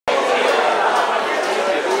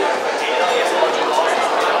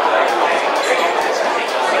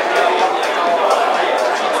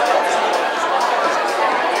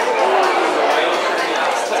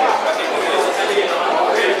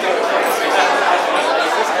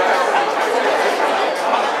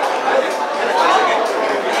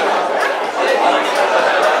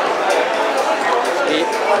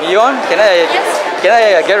Yvonne, can I get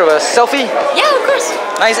a selfie? Yeah, of course.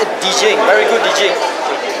 Nice DJing, very good DJing.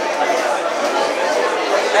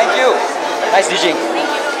 Thank you. Nice DJing.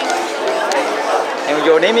 And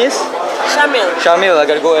your name is? Shamil. Shamil, I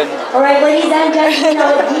gotta go in. Alright, ladies and gentlemen,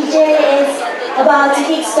 our DJ is about to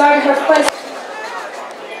kickstart her first.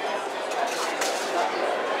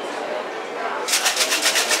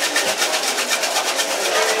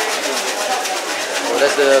 Oh,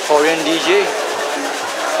 that's the Korean DJ.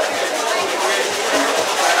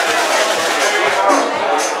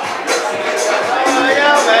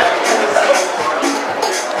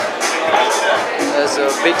 There's a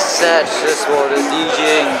big set just for the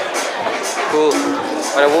DJing. Cool.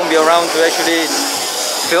 But I won't be around to actually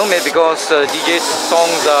film it because DJ's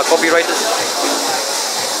songs are copyrighted.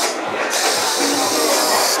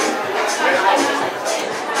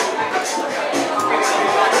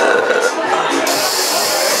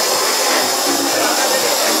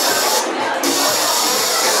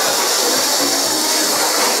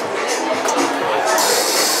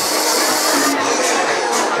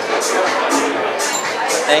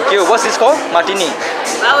 Thank you. What's this called? Martini.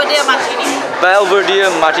 Belvedere Martini. Belvedere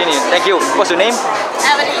Martini. Thank you. What's your name?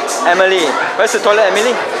 Emily. Emily. Where's the toilet,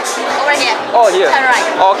 Emily? Over here. Oh, here. Turn right.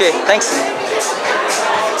 Oh, okay, thanks.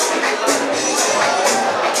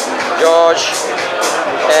 George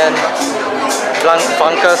and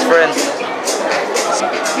Blanca's friend.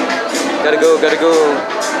 Gotta go, gotta go.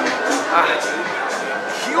 Ah.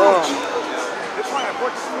 Oh.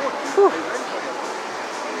 Whew.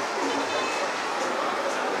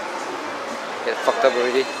 Get fucked up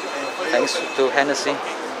already. Thanks to Hennessy.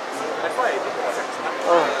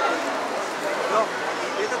 Oh.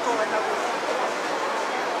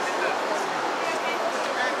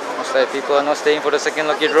 Looks like people are not staying for the second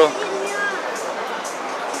lucky draw.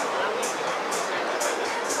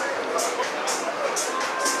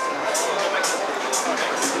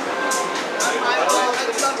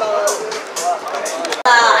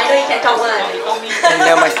 I know you can talk one.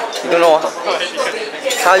 Never mind. You don't know.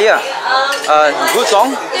 Talia, good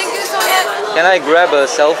song. Thank you so much. Can I grab a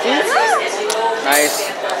selfie?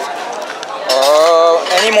 Nice.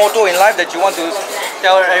 Any motto in life that you want to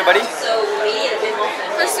tell everybody?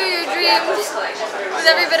 Pursue your dreams with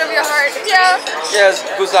every bit of your heart. Yeah. Yes,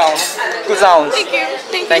 good sounds. Good sounds. Thank you.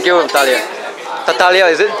 Thank you, Talia. Talia,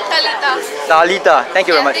 is it? Talitha. Talitha. Thank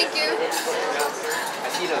you very much. Thank you.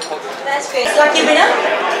 That's great. Lucky winner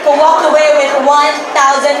who walked away with 1,000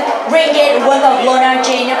 ringgit worth of Lona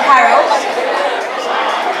Jane apparel.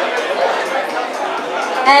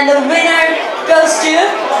 And the winner goes to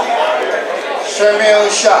Shamil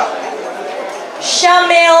Shah.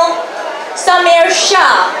 Samir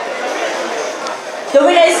Shah. The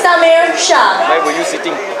winner is Samir Shah. Where were you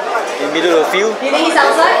sitting? In the middle of the field? Do you think he's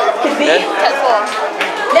outside? Could be. Then?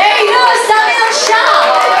 There you go, Samir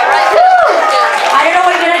Shah. I don't know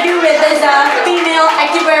what you're gonna do with this female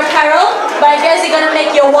activewear apparel, but I guess you're gonna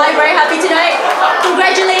make your wife very happy tonight.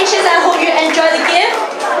 Congratulations, I hope you enjoy the gift.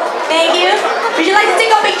 Thank you. Would you like to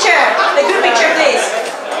take a picture? A good picture, please.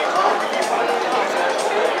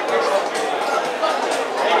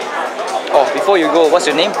 Oh, before you go, what's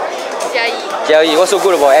your name? Jalan. What's so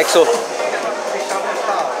good about EXO?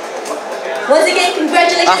 Once again,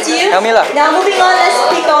 congratulations to you. Tell me lah. Now moving on, let's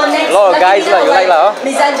pick our next. A lot of guys lah, you like lah.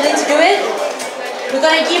 Miss Angeline to do it. We're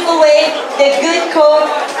gonna give away the Gerryko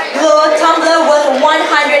Glow tumbler worth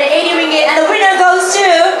 180 ringgit, and the winner goes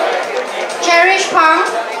to Cherish Palm.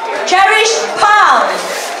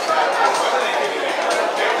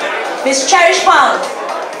 Miss Cherish Palm.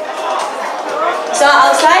 So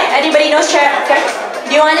outside, anybody knows Cherish? Okay.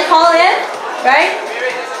 Do you want to call in? Right?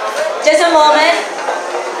 Just a moment.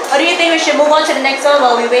 Or do you think we should move on to the next one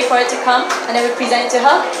while we wait for it to come and then we present it to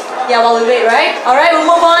her? Yeah, while we wait, right? Alright, we'll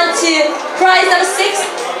move on to prize number 6.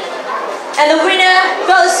 And the winner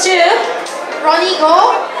goes to Ronnie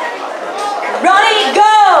Go.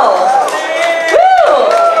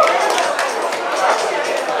 Woo!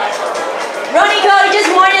 Ronnie Go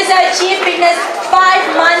just won us our Chief Fitness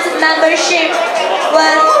 5 months membership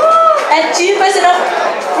and 2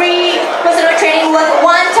 free personal training worth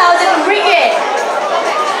 1,000 ringgit.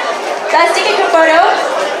 Let's take a quick photo.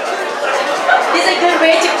 This is a good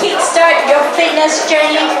way to kickstart your fitness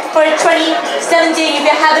journey for 2017 if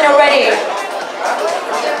you haven't already.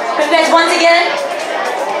 Congrats once again.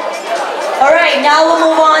 Alright, now we'll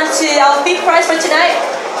move on to our 5th prize for tonight.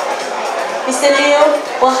 Mr. Liu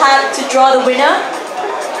will have to draw the winner.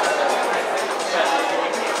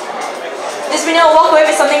 This winner will walk away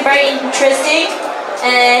with something very interesting,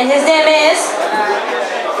 and his name is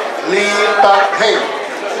Lee Tak Heng.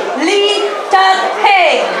 Lee Tak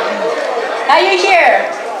Heng. Are you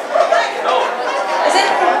here? Is it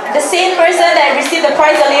the same person that received the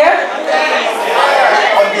prize earlier?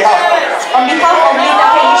 On behalf of Linda,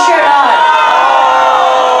 are you sure not?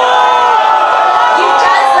 Give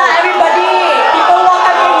chance lah, everybody. People walk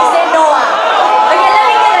up here and you say no. Okay, let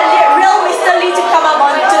me get a real Mr. Lee to come up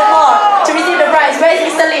onto the floor to receive the prize. Where is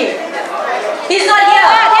Mr. Lee? He's not here.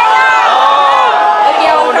 Okay,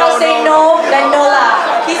 our crowd say no, then no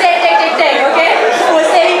lah. He said take, okay? We'll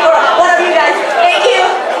save it for one of you guys. Thank you.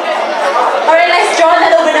 Alright, let's draw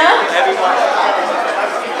another winner.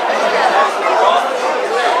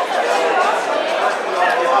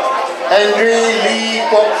 Andre Lee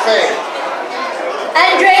Kok Fei.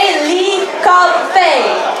 Andre Lee Kok Fei.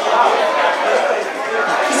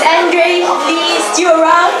 Is Andre Lee still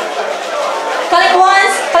around? Calling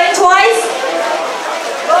once, calling twice.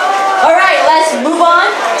 Alright, let's move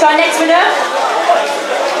on to our next winner.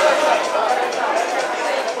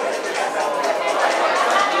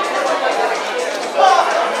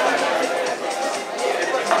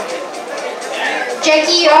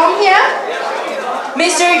 Jackie Yong here.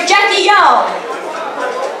 Mr. Jackie Young.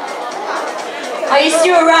 Are you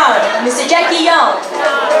still around? Mr. Jackie Young?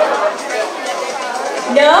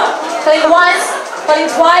 No? Calling once? Calling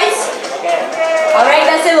twice? Alright,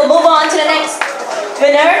 that's it. We'll move on to the next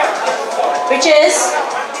winner, which is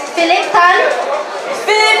Philip Tan.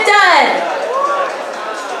 Philip Tan.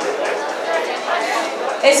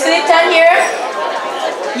 Is Philip Tan here?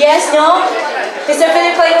 Yes, no? Mr.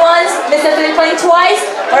 Philip calling once, Mr. Philip calling twice,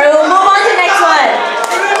 or we'll move on to the next one.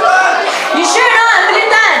 You sure not, Philip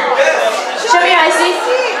Tan? Show me your IC.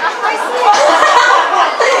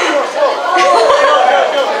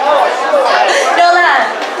 No lah.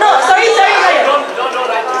 No, sorry.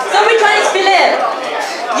 So which one is Philip?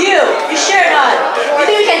 You sure not? You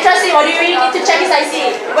think we can trust him, or do you really need to check his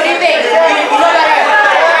IC? What do you think? You know better.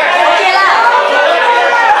 Okay lah.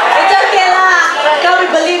 It's okay lah. Come, we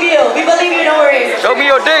believe you. We believe you, don't worry. Show me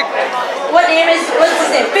your dick. What's his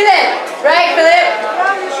name? Philip, right, Philip?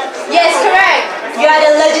 Yes, correct. You are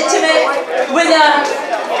the legitimate winner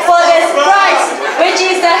for this prize, which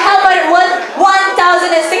is the helmet worth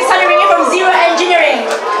 1,600 ringgit from Zero Engineering.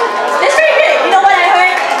 That's pretty good. You know what I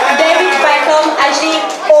heard? David Beckham actually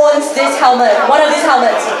owns this helmet, one of these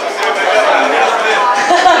helmets.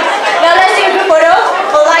 Now let's take a group photo.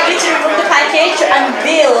 I'd like you to remove the package to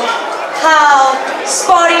unveil how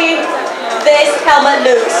sporty this helmet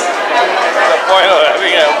looks.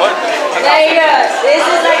 There you go. This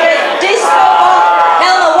is like a disco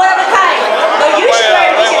helmet, one of a kind. But you should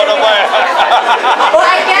wear it. Well,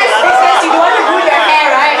 I guess because you don't want to ruin your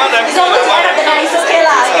hair, right? It's almost the end of the night. It's okay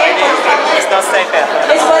lah, okay? It's not safe here.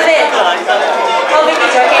 It's worth it. How big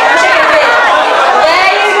is your hair? I'm shaking a bit.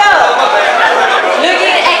 There you go.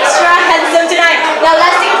 Looking extra handsome tonight. Now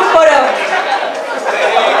let's take a photo.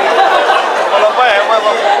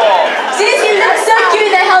 Since you look so cute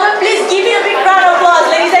in the helmet, please give me a big round of applause,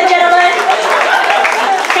 ladies and gentlemen.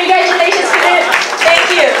 Congratulations, Philip. Thank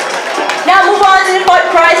you. Now move on to the fourth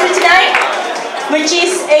prize for tonight, which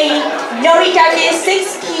is a Noritake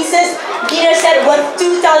 6 pieces dinner set worth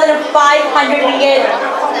 2,500 ringgit.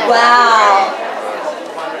 Wow.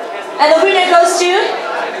 And the winner goes to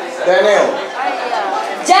Daniel.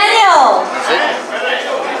 Daniel. That's it.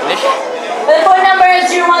 Finish. The phone number is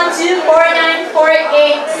 012-494-8657.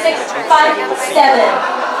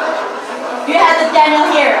 Do you have the Daniel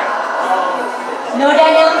here? No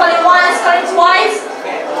Daniel, calling once, calling twice.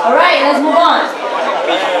 Alright, let's move on.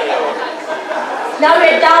 Now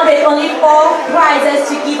we're down with only 4 prizes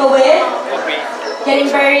to give away. Getting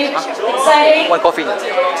very exciting. One coffee.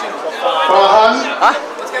 Farhan. Huh?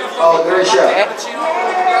 Gracia.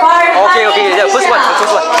 Okay, yeah, first one.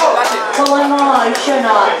 So one more, you sure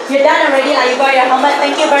not? You're done already, like you got your helmet,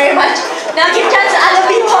 thank you very much. Now give chance to other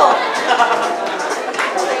people.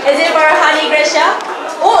 Is it for Honey Gracia?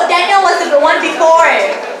 Oh, Daniel was the one before.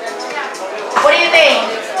 What do you think?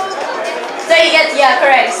 So you get, yeah,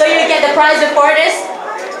 correct. So you get the prize before this?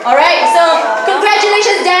 Alright, so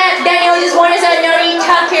congratulations Daniel, you just won us a Nori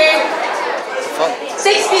Tucker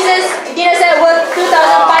 6 pieces dinner set worth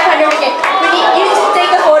 2,500 ringgit. We need you to take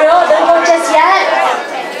a photo, don't go just yet.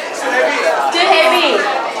 Too heavy.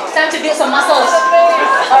 It's time to build some muscles.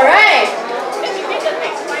 Alright.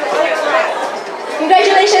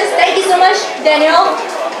 Congratulations, thank you so much, Daniel.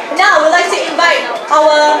 Now we'd like to invite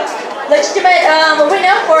our legitimate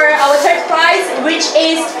winner for our third prize, which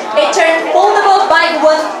is a turn foldable bike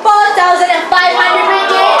worth 4,500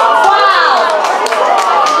 ringgit. Wow!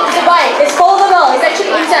 It's a bike, it's foldable, it's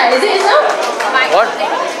actually inside. Is it inside? What?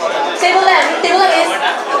 Table lamp is...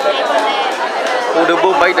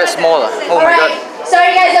 Foldable bike that small. Oh my god.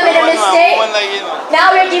 Sorry guys, I made a mistake.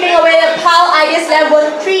 Now we're giving away the PAL Ideas Lab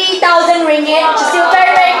worth 3,000 ringgit, which is still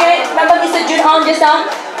very, very good. Remember Mr. Jun Ong just now?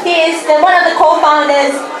 He is one of the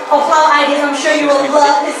co-founders of PAL Ideas. I'm sure you will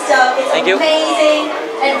love his stuff. It's amazing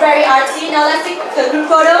and very artsy. Now let's take a group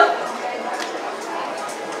photo.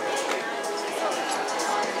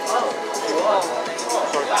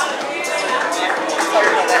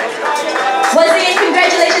 Once again,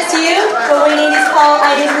 congratulations to you for winning this PAL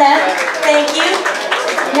Ideas Lab. Thank you.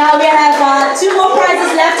 Now we have 2 more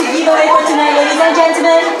prizes left to give away for tonight, ladies and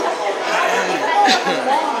gentlemen.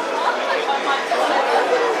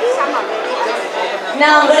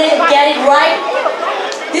 Now I'm going to get it right.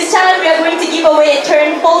 This time we are going to give away a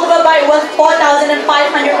turn foldable bike worth 4,500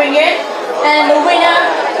 ringgit. And the winner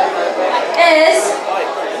is...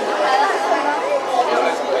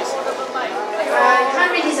 I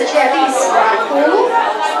can't read this actually. I think it's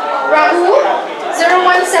Rahu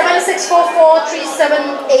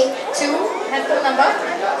 017644372. Handphone number.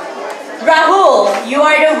 Rahul, you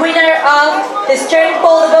are the winner of this turn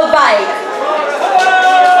foldable bike.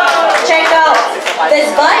 Check out this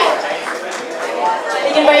bike.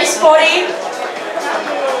 Looking very sporty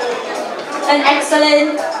and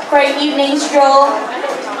excellent for an evening stroll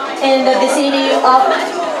in the vicinity of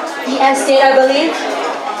the estate, I believe.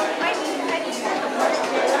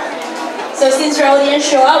 So since Rahul didn't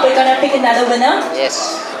show up, we're gonna pick another winner.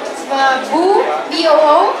 Yes. Boo,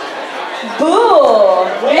 B-O-O. Boo!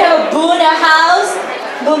 We have a Boo in the house.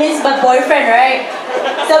 Boo means my boyfriend, right?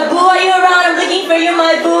 So Boo, are you around? I'm looking for you,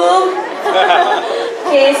 my Boo.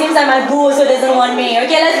 Okay, it seems like my Boo also doesn't want me.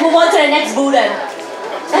 Okay, let's move on to the next Boo then.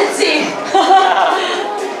 Let's see.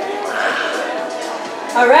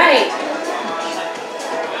 Alright.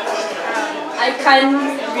 I can't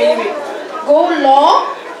really read. Go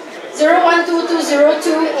Law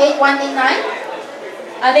 0122028189.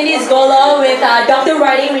 I think it's Golo with doctor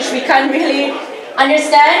writing, which we can't really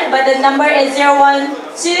understand, but the number is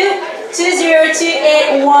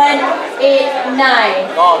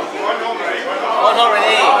 01220288189. Gone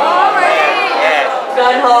already. Yeah.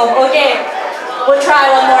 Gone home. Okay, we'll try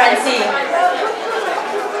one more and see.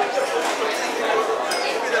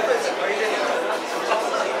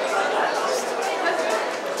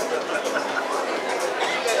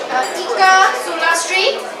 Ika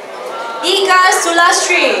Sulastri. Ika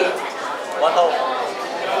Sulastri. One home.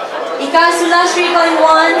 Ika Sulastri calling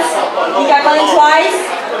once. Ika calling twice.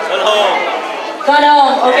 One home. Gone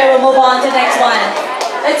home. Okay, we'll move on to the next one.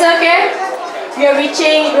 It's okay. We're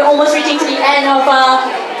almost reaching to the end of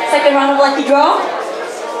second round of lucky draw.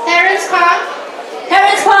 Terence Park.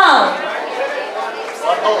 Terence Palm.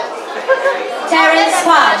 One home. Terence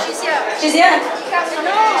Palm. She's here. She's here.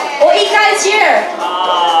 No. Oh, Ika is here.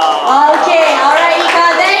 Okay, alright Ika,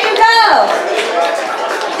 there you go.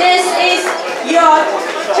 This is your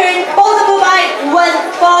turn foldable bike worth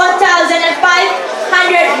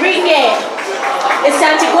 4,500 ringgit. It's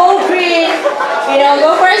time to go green,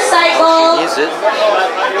 go for a cycle, Is it?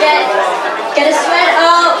 get a sweat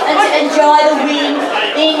up and to enjoy the wind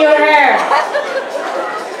in your hair.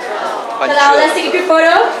 So now let's take a quick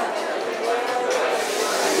photo.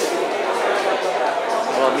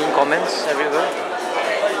 A lot of mean comments everywhere.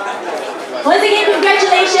 Once again,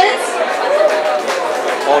 congratulations.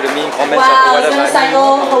 All the mean comments. Wow, it's gonna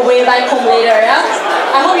cycle away back home later, yeah?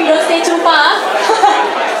 I hope you don't stay too far.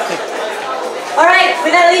 Alright,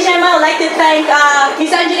 with that, ladies and gentlemen, I would like to thank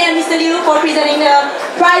Ms. Anjali and Mr. Liu for presenting the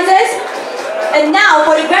prizes. And now,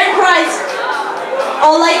 for the grand prize, I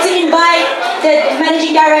would like to invite the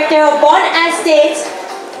Managing Director of BÖN Estates,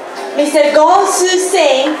 Mr. Goh Su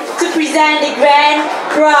Sing, to present the grand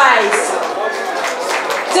prize.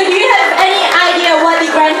 So do you have any idea what the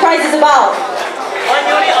grand prize is about? 1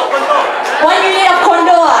 unit of condo. 1 unit of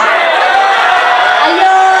condo.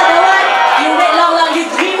 Ayo, the one you wait long, you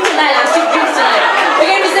dream tonight, you dream tonight.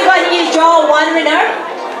 Okay, Mr. God, you draw one winner.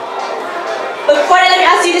 But before that, let me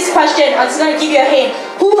ask you this question. I'm just going to give you a hint.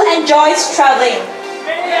 Who enjoys traveling?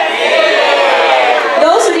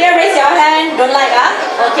 Those who didn't raise your hand don't like,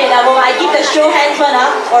 Okay, now I give the show hands one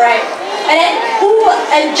up. Alright. And then who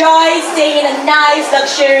enjoys staying in a nice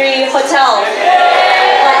luxury hotel?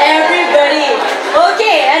 Everybody.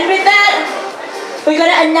 Okay, and with that, we're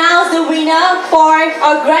gonna announce the winner for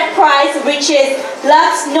our grand prize, which is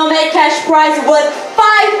Lux Nomad Cash Prize worth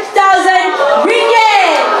 5,000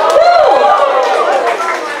 ringgit. Woo!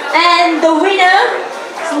 And the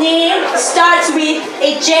winner's name starts with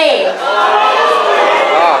a J.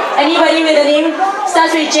 Anybody with a name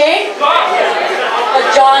starts with J? Or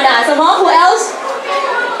John? Someone? Who else?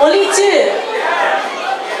 Only 2.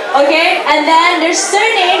 Okay, and then their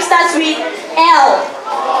surname starts with L.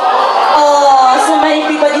 Oh, so many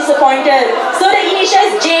people disappointed. So the the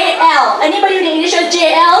initials JL. Anybody with the initials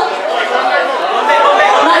JL?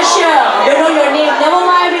 Not sure. Don't know your name. Never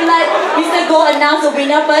mind. We let Mr. Go announce the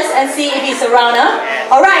winner first and see if he's around.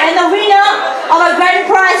 Alright, and the winner of our grand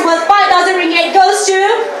prize worth 5,000 ringgit goes to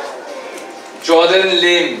Jordan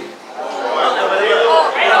Lim.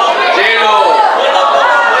 Jero.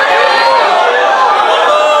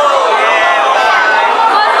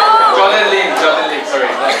 Jordan Lim, sorry,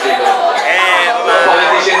 not Jero.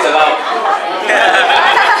 Politicians allowed.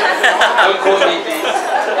 Don't quote me, please.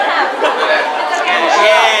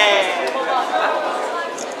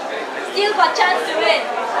 Still got chance to win.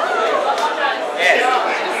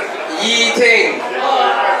 Yiting.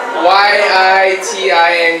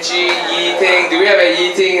 Y-I-T-I-N-G. Yiting. Do we have a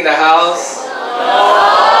Yiting in the house?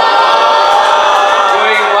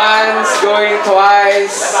 Going once, going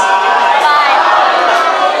twice.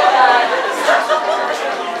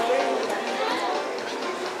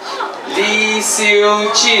 Lee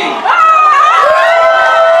Siu Chin.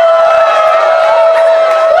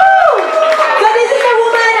 So this is the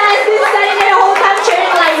woman I've been studying the whole time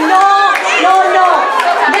cheering like no.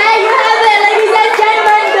 There you have it, ladies and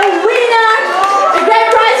gentlemen, the winner, the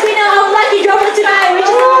grand prize winner of Lucky Draw for tonight, which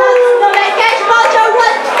is the cash voucher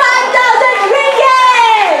worth 5,000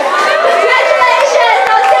 ringgit. Congratulations!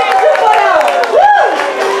 Now take a group photo. Woo!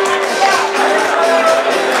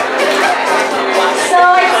 So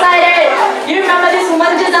excited. You remember this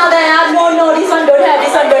woman just now there? No, this one don't have.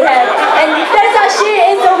 And turns out she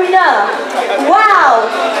is the winner. Wow!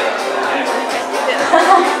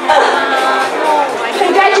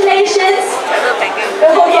 Congratulations! We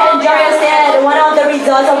hope you enjoy your stay at one of the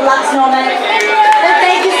resorts of Lux Norman. And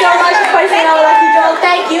thank you so much for participating in our lucky draw.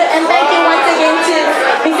 Thank you, and thank you once again to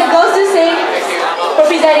Mr. Ghost to Sing for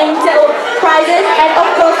presenting prizes, and of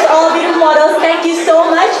course to all beautiful models. Thank you so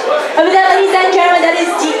much. And with that, ladies and gentlemen, that is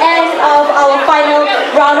the end of our final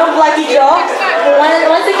round of lucky draw.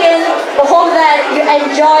 Once again, we hope that you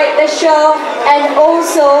enjoyed the show and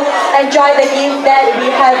also enjoy the gift that we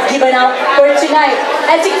have given out for tonight.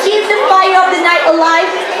 And to keep the fire of the night alive,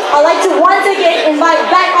 I'd like to once again invite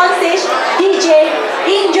back on stage DJ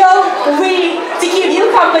Injo Wee to keep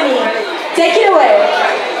you company. Take it away.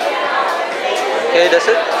 Okay, that's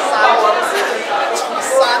it.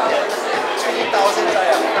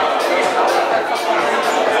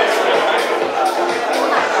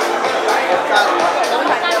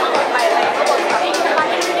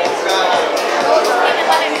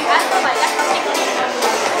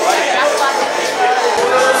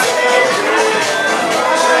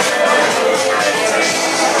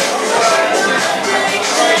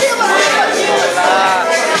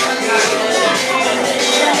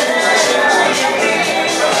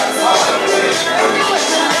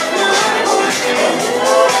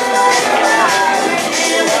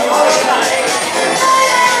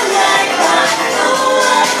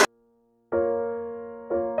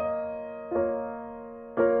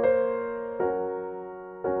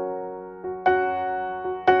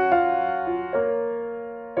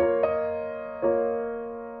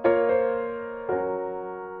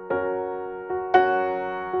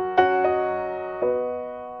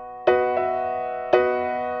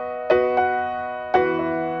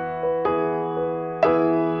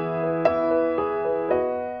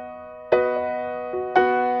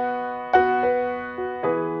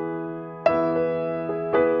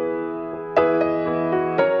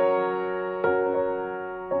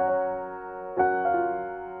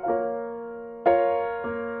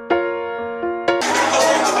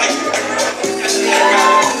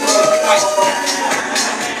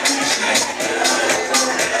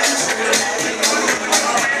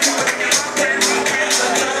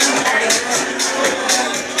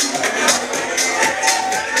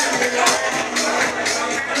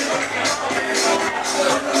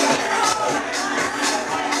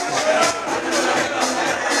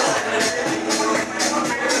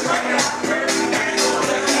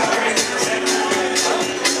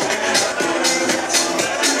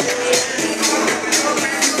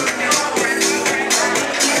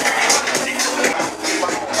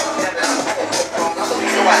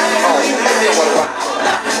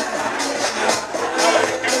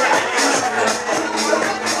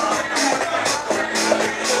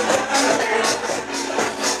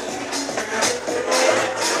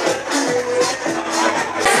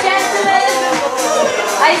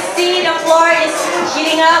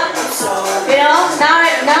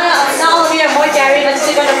 Now we are more daring and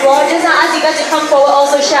sit on the floor. Just now ask you guys to come forward,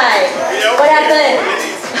 also shy. What happened?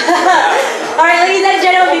 Alright, ladies and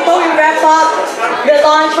gentlemen, before we wrap up, we'd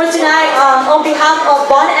launch for tonight. On behalf of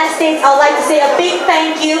BÖN Estates, I would like to say a big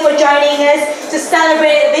thank you for joining us to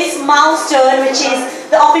celebrate this milestone, which is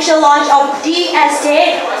the official launch of the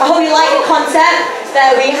estate. I hope you like the concept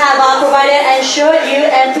that we have provided and showed you,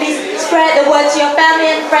 and please spread the word to your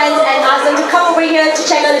family and friends and ask them to come over here to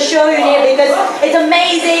check out the show unit because it's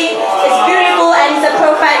amazing, it's beautiful, and it's a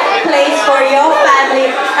perfect place for your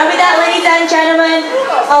family. And with that, ladies and gentlemen,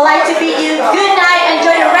 I'd like to bid you good night.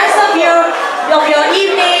 Enjoy the rest of your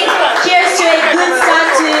evening. Cheers to a good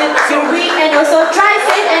start to your week, and also drive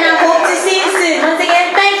safe, and I hope to see you soon. Once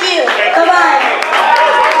again, thank you. Bye-bye.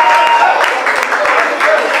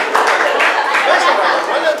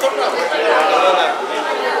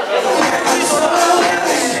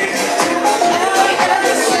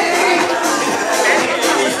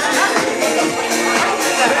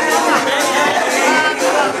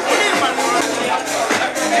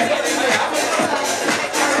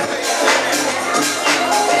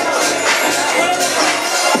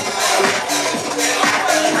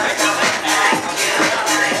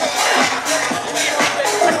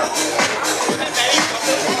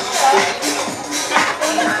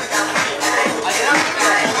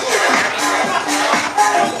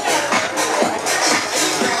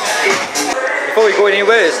 Before we go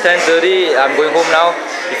anywhere, it's 10:30. I'm going home now.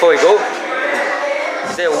 Before we go,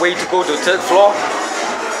 is there a way to go to 3rd floor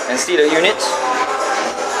and see the unit?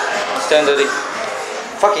 It's 10:30.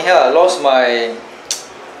 Fucking hell, I lost my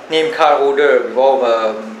name card holder with all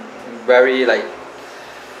very like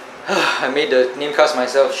I made the name cards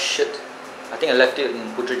myself. Shit, I think I left it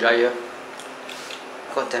in Putrajaya.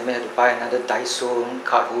 God damn it, I had to buy another Daiso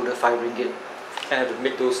card holder, 5 ringgit. And I had to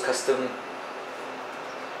make those custom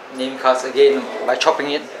name cards again by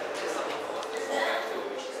chopping it.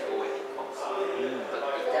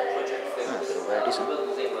 Wear this one.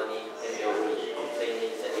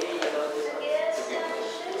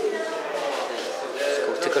 Let's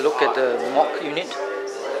go take a look at the mock unit.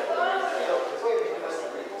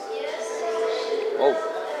 Oh.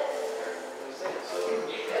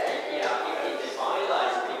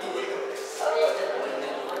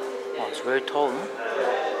 Oh, it's very tall, huh?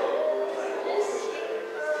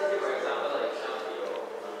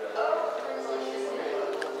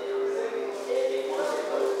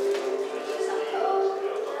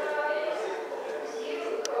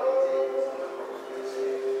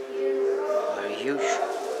 Huge.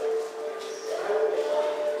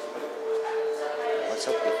 What's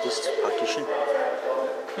up with this partition?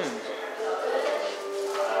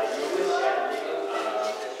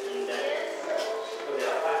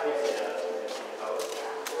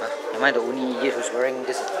 Am I the only idiot who's wearing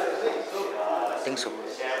this? I think so.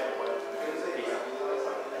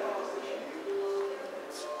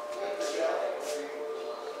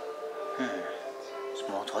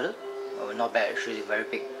 Small toilet? Oh, not bad, actually, very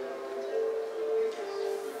big.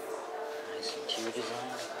 Interior design.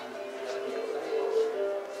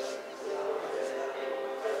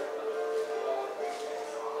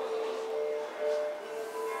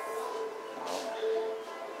 Wow.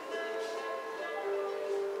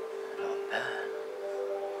 Not bad.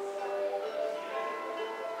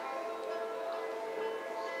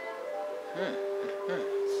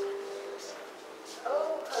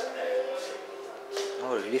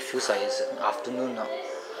 Oh, it really feels like it's afternoon now.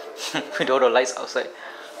 With all the lights outside. It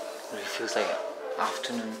really feels like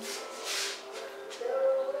afternoon.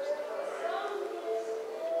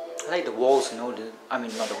 I like the walls, you know, I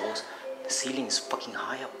mean not the walls. The ceiling is fucking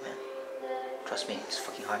high up, man. Trust me, it's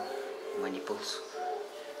fucking high. My nipples.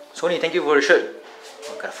 Sony, thank you for the shirt.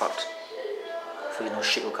 Oh, I gotta fart. Hopefully no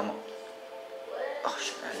shit will come out. Oh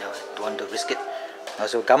shit, I never don't want to risk it.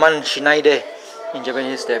 Also, gaman shinaide in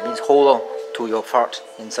Japanese, that means hold on to your fart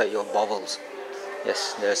inside your bowels.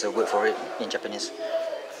 Yes, there's a word for it in Japanese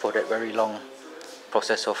for that very long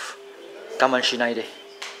process of gaman shinaide.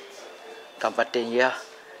 Ganbatte ya,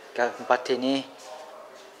 ganbatte ne.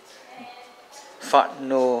 Fart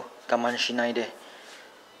no gaman shinaide.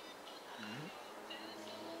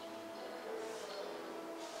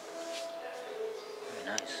 Very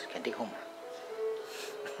nice, can take home.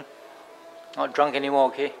 Not drunk anymore,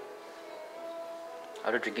 okay?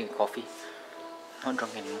 After drinking coffee, not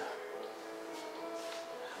drunk anymore.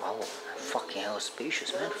 Wow, fucking hell,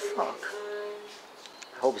 spacious, man. Fuck.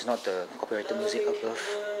 I hope it's not the copyrighted music above.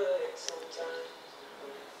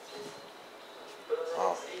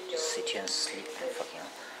 Wow, just sit here and sleep and fucking hell.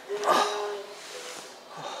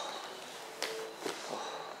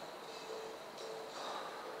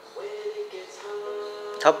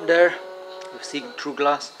 Up there, you see through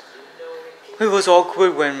glass. It was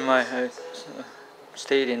awkward when I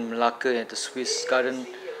stayed in Malacca at the Swiss Garden.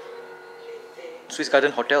 Swiss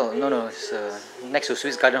Garden Hotel. No, it's next to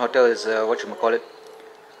Swiss Garden Hotel is whatchamacallit,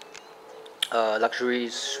 luxury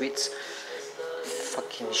suites.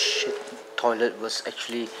 Fucking shit. Toilet was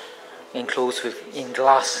actually enclosed in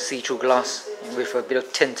glass, see-through glass, with a bit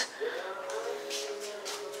of tint.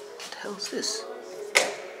 What the hell is this?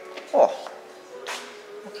 Oh,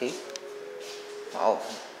 okay. Wow.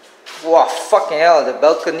 Wow, fucking hell, the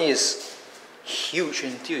balcony is huge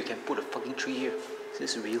until you can put a fucking tree here. Is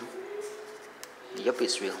this real? Yep,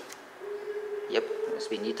 it's real. Yep, it's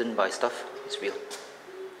been eaten by stuff. It's real.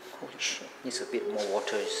 Holy shit, needs a bit more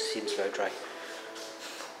water, it seems very dry.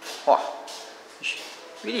 Wow.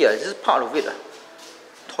 Really, this is part of it.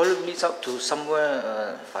 Toilet leads up to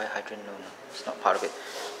somewhere, fire hydrant, no, it's not part of it.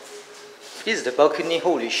 This is the balcony,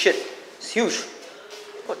 holy shit, it's huge.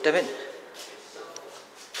 God damn it.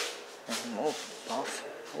 More bath.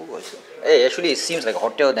 Oh, what is it? Hey, actually it seems like a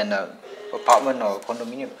hotel than an apartment or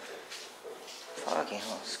condominium. Fucking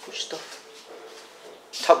hell, it's good stuff.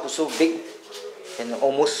 Tub was so big and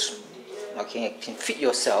almost can fit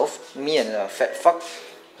yourself, me and a fat fuck,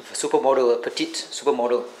 with a supermodel, a petite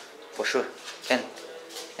supermodel, for sure, can.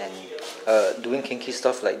 And doing kinky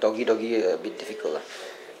stuff like doggy a bit difficult.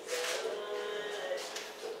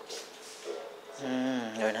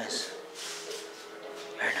 Very nice.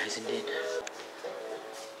 Very nice indeed.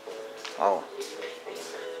 Wow.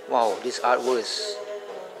 Wow, this artwork is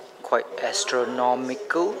quite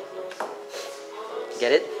astronomical.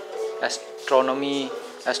 Get it? Astronomy,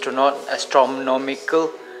 astronaut,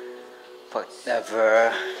 astronomical.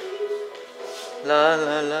 Whatever. La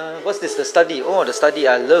la la. What's this? The study. Oh, the study.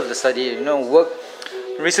 I love the study. You know, work.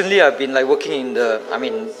 Recently, I've been like working in the.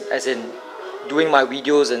 As in, doing my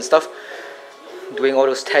videos and stuff. Doing all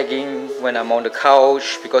those tagging when I'm on the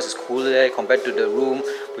couch because it's cooler there compared to the room,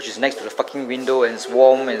 which is next to the fucking window and it's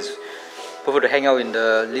warm and it's perfect to hang out in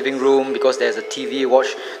the living room because there's a TV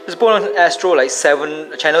watch. Just put on Astro, like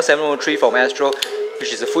channel 703 from Astro,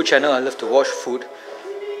 which is a food channel. I love to watch food.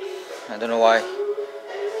 I don't know why.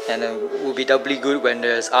 And it will be doubly good when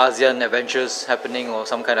there's ASEAN adventures happening or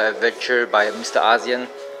some kind of adventure by Mr. ASEAN.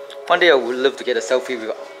 One day I would love to get a selfie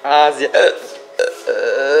with ASEAN.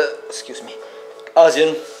 Excuse me.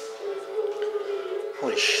 ASEAN.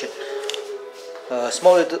 Holy shit.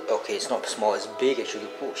 Small little. Okay, it's not small, it's big actually.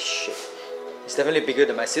 Oh shit. It's definitely bigger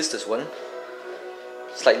than my sister's one.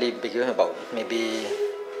 Slightly bigger, about maybe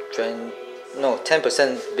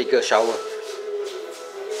 10% bigger shower.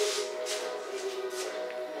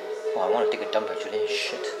 Oh, I want to take a dump actually.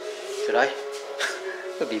 Shit. Should I?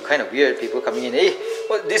 It would be kind of weird, people coming in. Hey,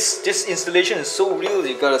 what this installation is so real.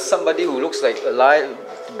 You got somebody who looks like alive,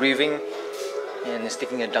 breathing, and is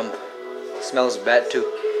taking a dump. It smells bad too.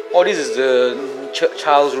 Oh, this is the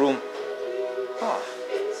child's room. Oh,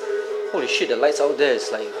 holy shit, the lights out there is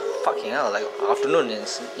like fucking hell, like afternoon and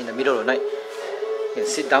it's in the middle of the night. You can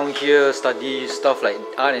sit down here, study stuff like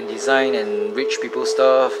art and design and rich people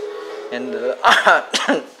stuff. And the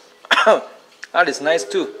art is nice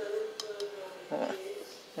too. Oh,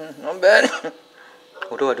 not bad.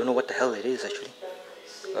 Although I don't know what the hell it is actually.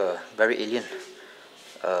 Very alien.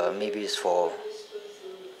 Maybe it's for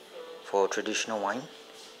traditional wine,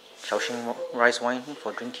 Shaoxing rice wine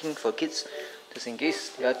for drinking for kids, just in case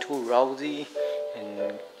they are too rowdy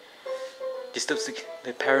and disturbs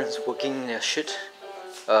the parents working their shit.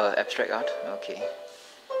 Abstract art, okay.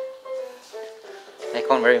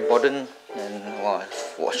 Icon very important, and wow,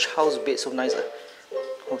 child's bed so nice.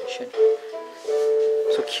 Holy shit,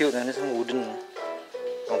 so cute, and this one wooden,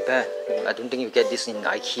 not bad. I don't think you get this in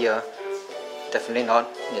IKEA. Definitely not.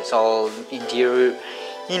 It's all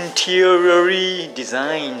interiorly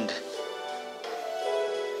designed.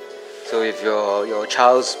 So if your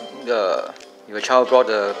child brought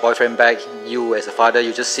a boyfriend back, you as a father,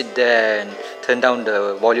 you just sit there and turn down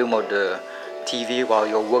the volume of the TV while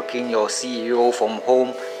you're working your CEO from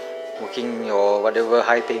home, working your whatever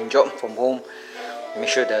high-paying job from home. Make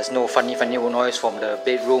sure there's no funny noise from the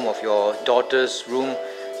bedroom of your daughter's room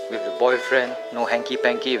with the boyfriend. No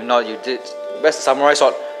hanky-panky. If not, you did. Where's the samurai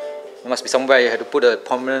sword? It must be somewhere you had to put a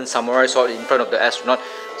prominent samurai sword in front of the astronaut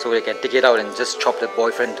so they can take it out and just chop the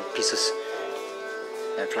boyfriend to pieces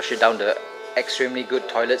and flush it down the extremely good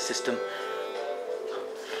toilet system.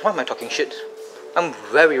 Why am I talking shit? I'm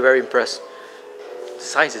very impressed. The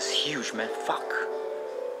size is huge, man. Fuck.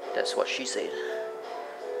 That's what she said.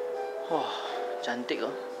 Oh, cantik,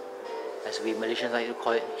 as we Malaysians like to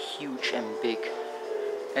call it, huge and big.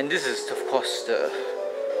 And this is of course the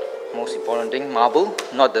most important thing, marble,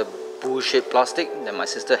 not the bullshit plastic that my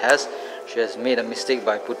sister has. She has made a mistake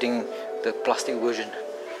by putting the plastic version.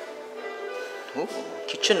 Ooh,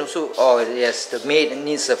 kitchen also. Oh yes, the maid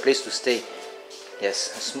needs a place to stay. Yes,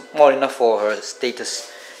 small enough for her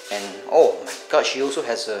status. And oh my god, she also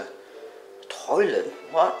has a toilet.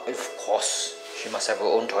 What? Of course, she must have her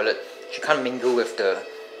own toilet. She can't mingle with the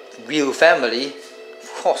real family.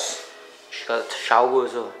 Of course, she got a shower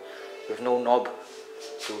also with no knob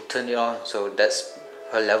to turn it on. So that's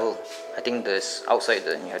her level. I think there's outside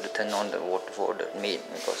you have to turn on the water for the maid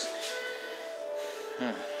because.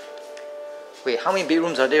 Wait, how many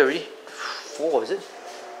bedrooms are there already? 4, is it?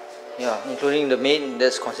 Yeah, including the maid.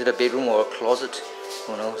 That's considered bedroom or a closet.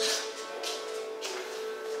 Who knows?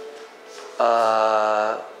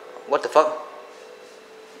 What the fuck?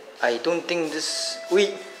 I don't think this. Wait,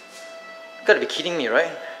 you gotta be kidding me,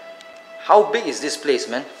 right? How big is this place,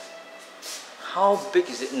 man? How big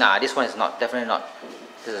is it? Nah, this one is not. Definitely not.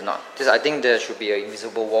 This is not. I think there should be an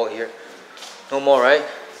invisible wall here. No more, right?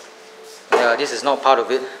 Yeah, this is not part of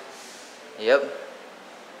it. Yep,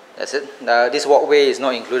 that's it. This walkway is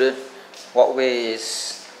not included. Walkway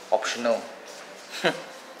is optional.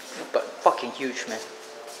 But fucking huge, man.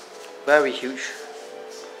 Very huge.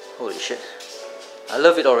 Holy shit. I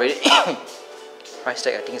love it already. Price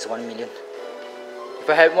tag, I think it's 1 million. If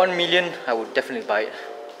I had 1 million, I would definitely buy it.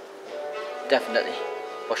 Definitely,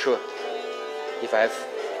 for sure. If I have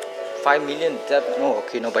 5 million, no,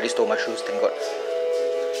 okay, nobody stole my shoes, thank God.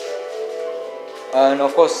 And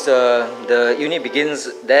of course, the unit begins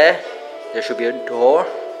there. There should be a door.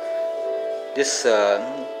 This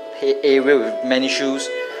area with many shoes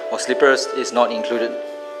or slippers is not included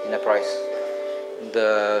in the price.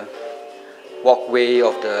 The walkway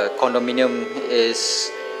of the condominium is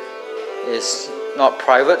not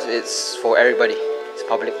private. It's for everybody. It's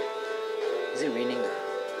public. Is it raining?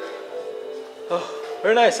 Oh,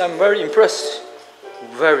 very nice. I'm very impressed.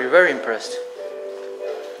 Very impressed.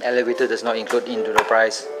 Elevator does not include into the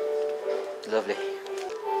price. Lovely.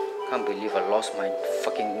 Can't believe I lost my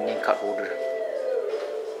fucking name card holder.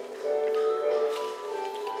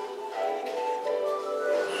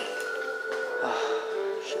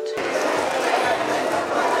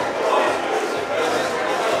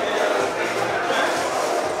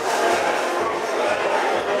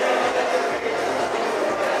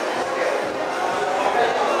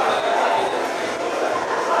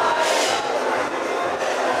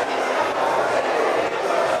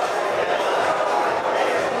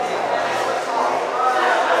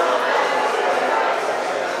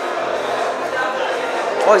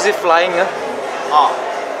 Oh, is it flying? Oh,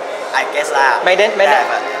 I guess lah. Magnet.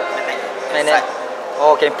 Magnet.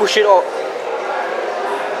 Oh, can push it off.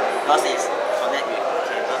 Yours is connect with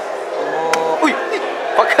cable. Oh, ui,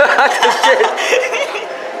 fuck! Shit.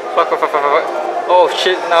 Fuck. Oh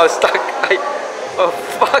shit! Now it's stuck. Oh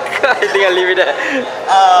fuck! I think I leave it there.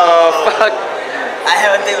 Oh fuck! I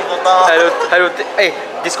haven't taken a photo. I don't. Hey,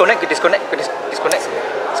 disconnect. Disconnect.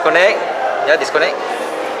 Yeah, disconnect.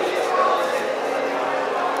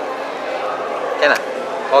 Can I?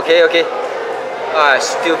 Okay. I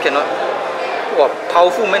still cannot. Wow,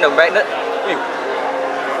 powerful man, the magnet.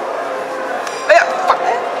 Yeah, fuck.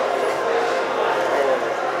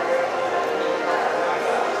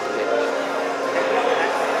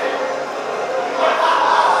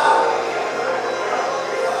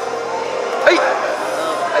 Hey.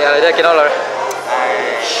 Yeah, like that cannot.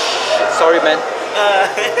 Sorry, man.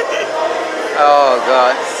 Oh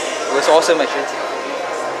god, it was awesome actually.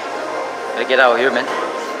 Gotta get out of here, man.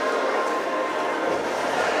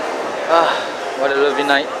 What a lovely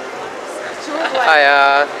night.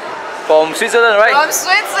 Hi, from Switzerland, right? From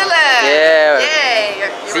Switzerland! Yeah. Yay!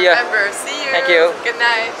 You See ya. remember. See you. Thank you. Good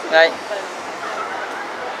night. Night.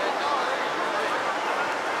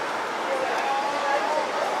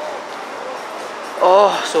 Oh,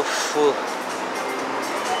 so full.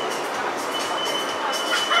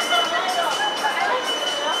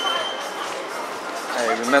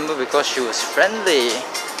 I remember because she was friendly,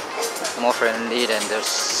 more friendly than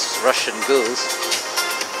those Russian girls.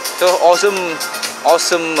 So awesome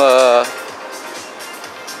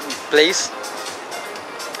place.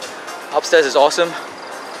 Upstairs is awesome.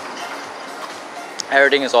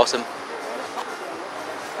 Everything is awesome.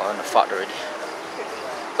 Oh, I'm gonna fart already.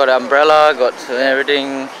 Got an umbrella, got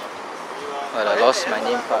everything. But I lost my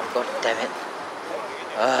name card. God damn it.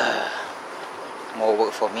 More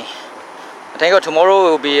work for me. Thank God tomorrow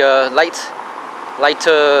will be a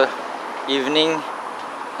lighter evening.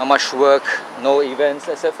 Not much work, no events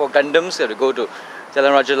except for Gundams. I have to go to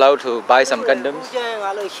Jalan Raja Lau to buy some Gundams.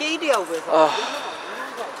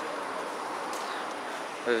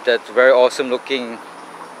 With that very awesome looking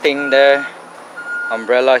thing there.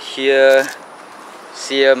 Umbrella here.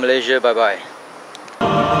 See ya Malaysia, bye bye.